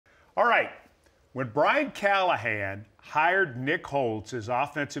All right, when Brian Callahan hired Nick Holz as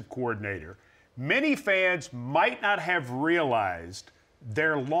offensive coordinator, many fans might not have realized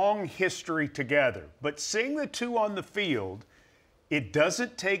their long history together. But seeing the two on the field, it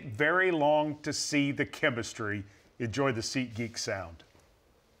doesn't take very long to see the chemistry. Enjoy the SeatGeek sound.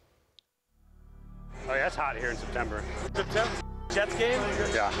 Oh, yeah, it's hot here in September. September? Jets game?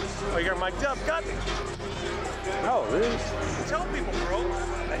 Yeah. Oh, you're mic'd up. Cut. Oh, really? Tell people, bro.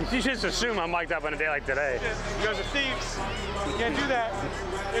 You just assume I'm mic'd up on a day like today. You guys are thieves. You can't do that.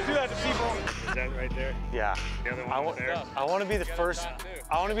 You can't do that to people. Is that right there? Yeah. The other one there? I want to be the first.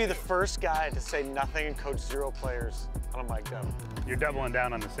 I want to be the first guy to say nothing and coach 0 players on a mic'd up. You're doubling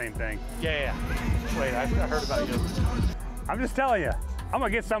down on the same thing. Yeah. Wait, I heard about you. I'm just telling you, I'm gonna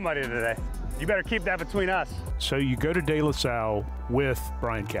get somebody today. You better keep that between us. So you go to De La Salle with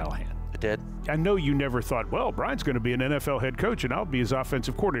Brian Callahan. I did. I know you never thought, well, Brian's going to be an NFL head coach and I'll be his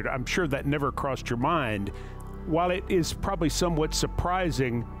offensive coordinator. I'm sure that never crossed your mind. While it is probably somewhat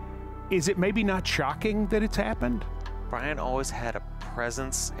surprising, is it maybe not shocking that it's happened? Brian always had a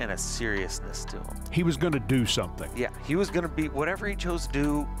presence and a seriousness to him. He was going to do something. Yeah, he was going to be, whatever he chose to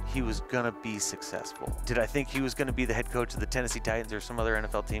do, he was going to be successful. Did I think he was going to be the head coach of the Tennessee Titans or some other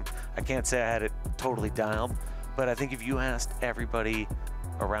NFL team? I can't say I had it totally dialed, but I think if you asked everybody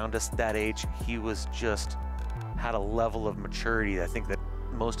around us that age, he was just had a level of maturity I think that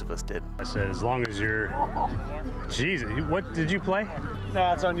most of us did. I said, as long as you're... Jesus, what did you play?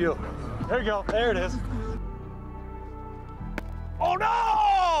 Nah, it's on you. There you go. There it is. Oh,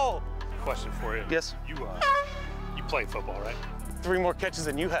 no! Question for you. Yes? You played football, right? 3 more catches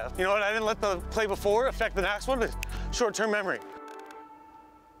than you have. You know what? I didn't let the play before affect the next one, but short-term memory.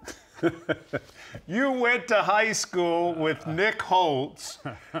 You went to high school with Nick Holz.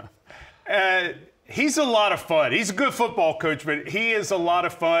 He's a lot of fun. He's a good football coach, but he is a lot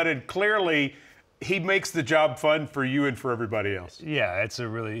of fun, and clearly he makes the job fun for you and for everybody else. Yeah,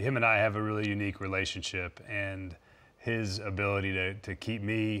 him and I have a really unique relationship, and his ability to keep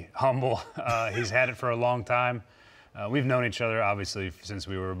me humble. He's had it for a long time. We've known each other, obviously, since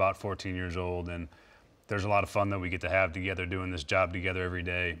we were about 14 years old, and there's a lot of fun that we get to have together doing this job together every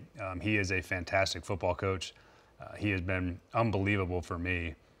day. He is a fantastic football coach. He has been unbelievable for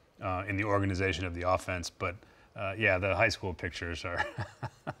me in the organization of the offense, but yeah, the high school pictures are,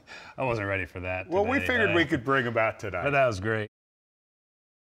 I wasn't ready for that Well, today. we figured we could bring them out tonight. But that was great.